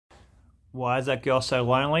Why is that girl so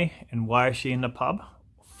lonely and why is she in the pub?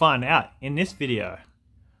 Find out in this video.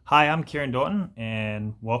 Hi, I'm Kieran Norton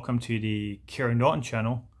and welcome to the Kieran Norton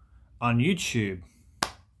channel on YouTube.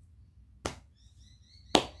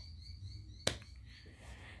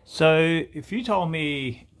 So if you told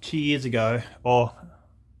me 2 years ago or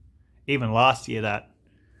even last year that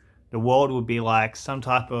the world would be like some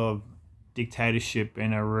type of dictatorship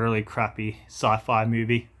in a really crappy sci-fi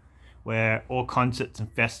movie where all concerts and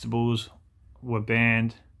festivals were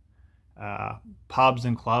banned, pubs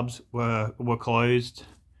and clubs were closed,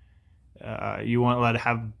 you weren't allowed to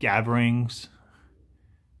have gatherings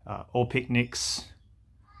or picnics,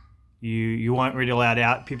 you weren't really allowed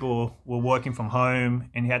out, people were working from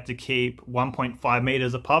home and you had to keep 1.5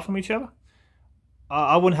 meters apart from each other,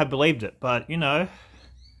 I wouldn't have believed it. But you know,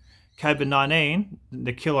 COVID-19,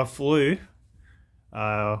 the killer flu,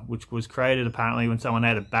 which was created apparently when someone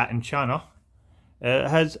ate a bat in China,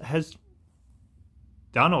 has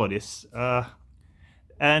done all this,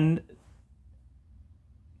 and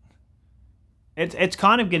it's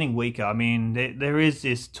kind of getting weaker. I mean, there is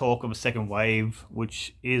this talk of a second wave,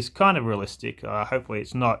 which is kind of realistic. Hopefully,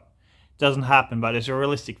 doesn't happen, but it's a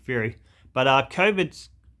realistic theory. But COVID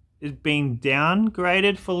is being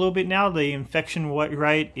downgraded for a little bit now. The infection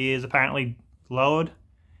rate is apparently lowered,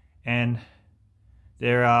 and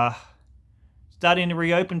they're starting to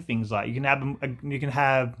reopen things. Like you can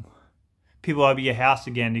have people over your house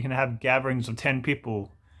again. You can have gatherings of 10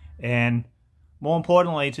 people, and more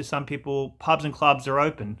importantly, to some people, pubs and clubs are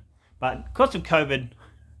open. But because of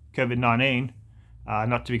COVID-19,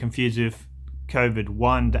 not to be confused with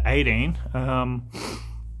COVID-1 to 18,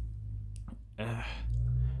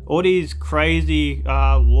 all these crazy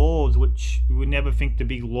laws, which you would never think to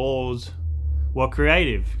be laws, were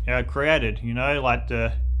created. You know, like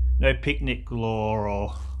the no picnic law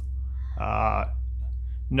or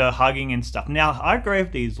no hugging and stuff. Now, I agree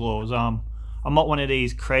with these laws. I'm not one of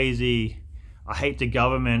these crazy, I hate the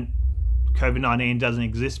government, COVID-19 doesn't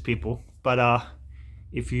exist people. But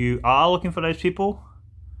if you are looking for those people,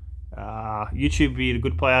 YouTube would be a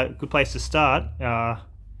good place to start.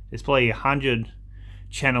 There's probably 100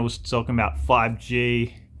 channels talking about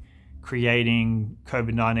 5G creating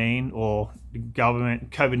COVID-19 or the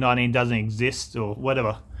government, COVID-19 doesn't exist or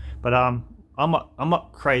whatever. But I'm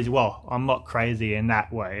not crazy. Well, I'm not crazy in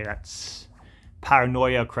that way. That's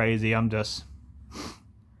paranoia crazy. I'm just,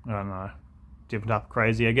 I don't know, different type of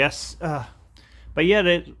crazy, I guess. But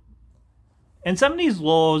yeah, and some of these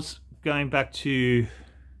laws, going back to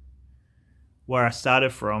where I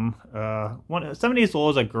started from, some of these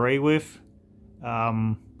laws I agree with.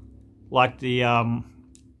 Like the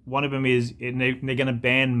one of them is they're going to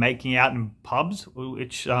ban making out in pubs,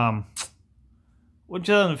 which doesn't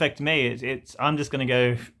affect me. I'm just going to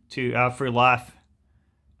go to through life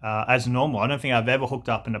as normal. I don't think I've ever hooked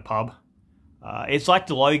up in a pub. It's like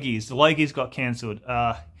the Logies. The Logies got cancelled.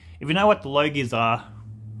 If you know what the Logies are,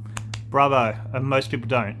 bravo. Most people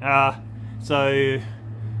don't. So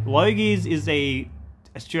Logies is a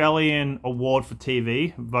Australian award for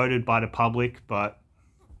TV voted by the public, but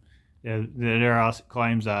there are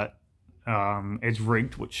claims that it's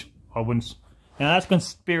rigged, which I wouldn't. Now that's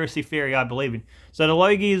conspiracy theory I believe in. So the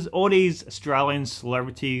Logies, all these Australian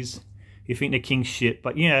celebrities, you think they're king shit,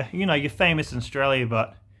 but yeah, you know, you're famous in Australia,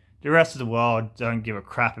 but the rest of the world don't give a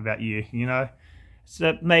crap about you, you know.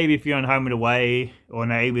 So maybe if you're on Home and Away or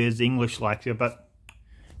Neighbours, English like you, but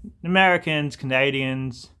Americans,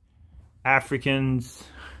 Canadians, Africans,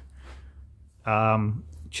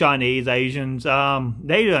 Chinese, Asians,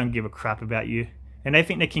 they don't give a crap about you, and they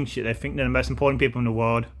think they're king shit. They think they're the most important people in the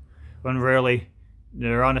world, when really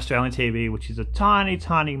they're on Australian TV, which is a tiny,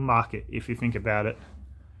 tiny market if you think about it.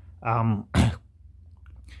 And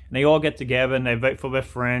they all get together and they vote for their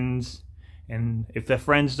friends, and if their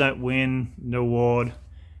friends don't win the award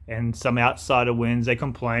and some outsider wins, they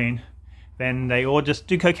complain. Then they all just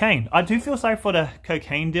do cocaine. I do feel sorry for the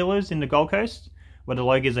cocaine dealers in the Gold Coast where the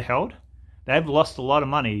Logies are held. They've lost a lot of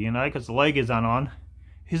money, you know, because the Logies aren't on.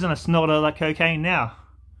 Who's gonna snort all that cocaine now?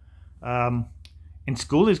 And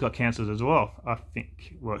Schoolies got cancelled as well, I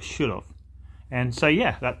think. Well, it should have. And so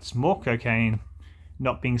yeah, that's more cocaine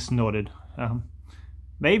not being snorted.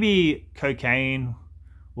 Maybe cocaine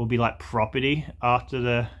will be like property after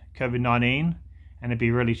the COVID-19 and it'd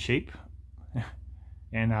be really cheap.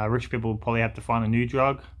 And rich people will probably have to find a new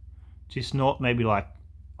drug to snort, maybe like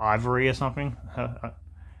ivory or something.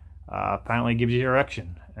 Apparently gives you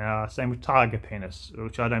erection. Same with tiger penis,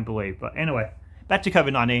 which I don't believe. But anyway, back to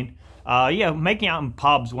COVID-19. Yeah, making out in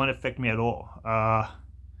pubs won't affect me at all.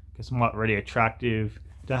 Because I'm not really attractive,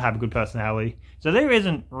 don't have a good personality. So there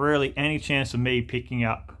isn't really any chance of me picking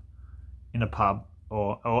up in a pub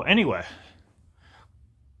or anywhere.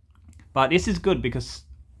 But this is good because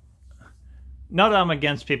not that I'm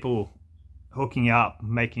against people hooking up,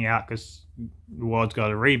 making out, because the world's got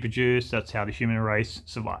to reproduce. That's how the human race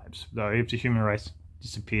survives. Though if the human race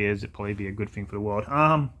disappears, it'd probably be a good thing for the world.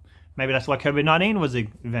 Maybe that's why COVID-19 was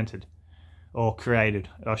invented or created.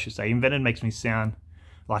 I should say invented makes me sound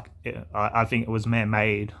like I think it was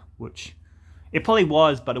man-made, which it probably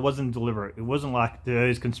was, but it wasn't deliberate. It wasn't like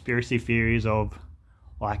those conspiracy theories of,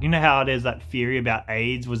 like, you know how there's that theory about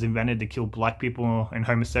AIDS was invented to kill black people and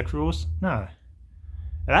homosexuals? No.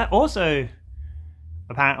 That also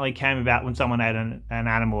apparently came about when someone ate an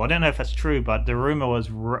animal. I don't know if that's true, but the rumor was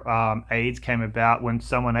AIDS came about when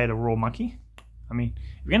someone ate a raw monkey. I mean,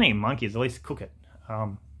 if you're going to eat monkeys, at least cook it.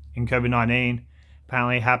 In COVID-19,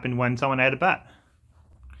 apparently it happened when someone ate a bat.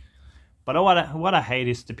 But what I hate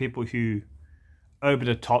is the people who over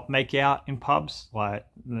the top make out in pubs, like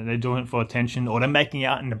they're doing it for attention, or they're making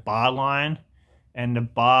out in the bar line and the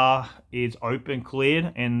bar is open,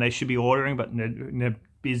 cleared, and they should be ordering, but they're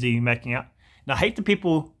busy making out. And I hate the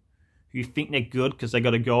people who think they're good because they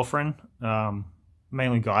got a girlfriend.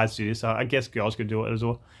 Mainly guys do this. I guess girls could do it as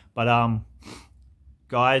well. But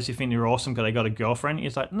guys who think they're awesome because they got a girlfriend,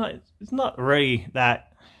 it's like, no, it's not really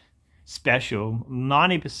that special.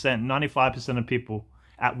 90%, 95% of people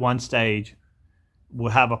at one stage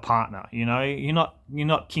will have a partner. You know, you're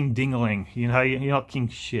not King Dingaling. You know, you're not King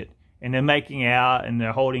shit. And they're making out and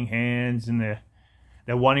they're holding hands and they're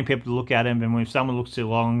wanting people to look at them. And when someone looks too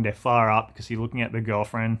long, they're far up because he's looking at the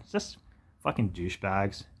girlfriend. It's just fucking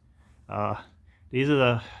douchebags. These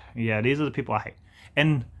are the people I hate.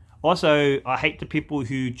 And also, I hate the people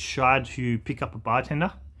who try to pick up a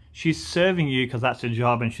bartender. She's serving you because that's her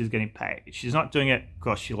job and she's getting paid. She's not doing it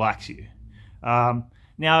because she likes you.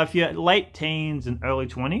 Now, if you're late teens and early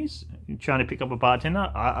 20s, you're trying to pick up a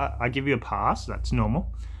bartender, I give you a pass. That's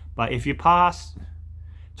normal. But if you pass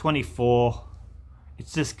 24,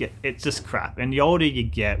 it's just crap. And the older you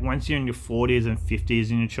get, once you're in your 40s and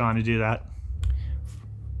 50s and you're trying to do that,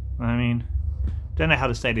 I mean, don't know how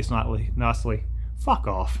to say this nicely. Fuck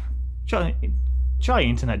off. Try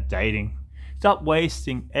internet dating. Stop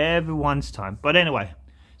wasting everyone's time. But anyway,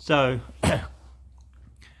 so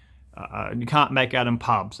you can't make out in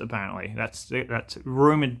pubs. Apparently, that's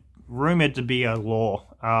rumored to be a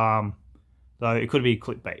law. Though it could be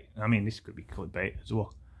clickbait. I mean, this could be clickbait as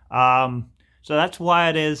well. So that's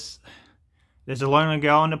why there's a lonely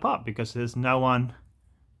girl in the pub, because there's no one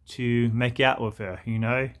to make out with her. You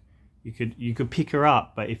know, you could pick her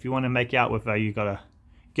up, but if you want to make out with her, you gotta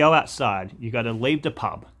go outside. You gotta leave the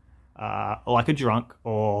pub, like a drunk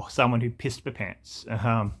or someone who pissed their pants.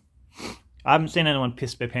 I haven't seen anyone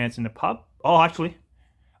piss their pants in the pub. Oh, actually,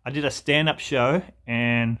 I did a stand-up show,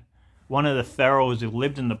 and one of the ferals who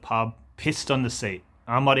lived in the pub pissed on the seat.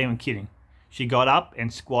 I'm not even kidding. She got up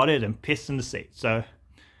and squatted and pissed in the seat. So,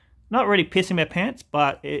 not really pissing my pants,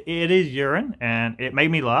 but it is urine, and it made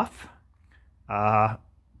me laugh.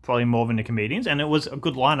 Probably more than the comedians, and it was a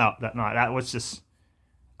good lineup that night. That was just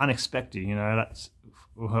unexpected, you know. It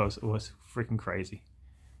was freaking crazy.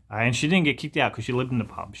 And she didn't get kicked out because she lived in the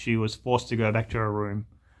pub. She was forced to go back to her room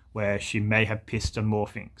where she may have pissed on more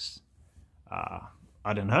things.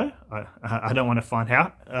 I don't know. I don't want to find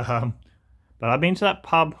out. But I've been to that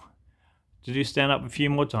pub to do stand-up a few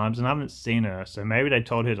more times, and I haven't seen her. So maybe they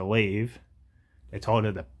told her to leave. They told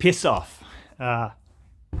her to piss off.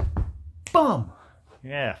 Boom!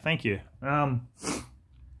 Yeah, thank you.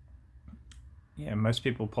 Yeah, most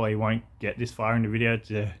people probably won't get this far in the video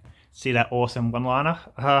to see that awesome one-liner.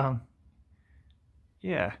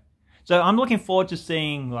 Yeah. So I'm looking forward to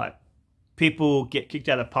seeing, like, people get kicked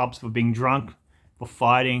out of pubs for being drunk, for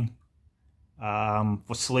fighting,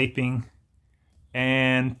 for sleeping,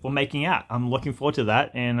 and for making out. I'm looking forward to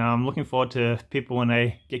that, and I'm looking forward to people when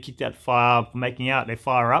they get kicked out for making out, they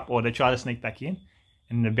fire up or they try to sneak back in,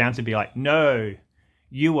 and the bouncer be like, no,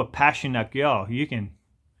 you were passionate that girl. You can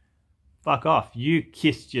fuck off. You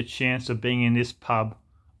kissed your chance of being in this pub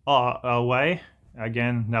away.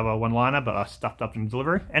 Again, another one-liner, but I stuffed up in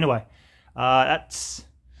delivery. Anyway, that's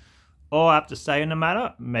all I have to say in the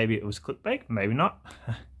matter. Maybe it was clickbait, maybe not.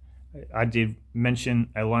 I did mention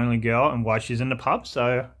a lonely girl and why she's in the pub,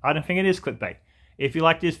 so I don't think it is clickbait. If you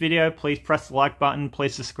like this video, please press the like button,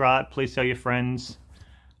 please subscribe, please tell your friends.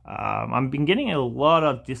 I've been getting a lot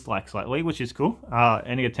of dislikes lately, which is cool.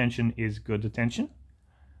 Any attention is good attention.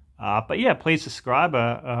 But yeah, please subscribe.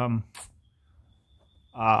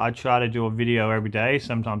 I try to do a video every day.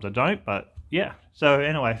 Sometimes I don't, but yeah. So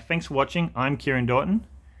anyway, thanks for watching. I'm Kieran Dorton.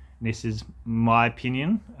 This is my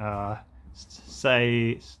opinion.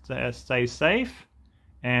 Stay safe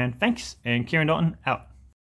And thanks, and Kieran Dalton out.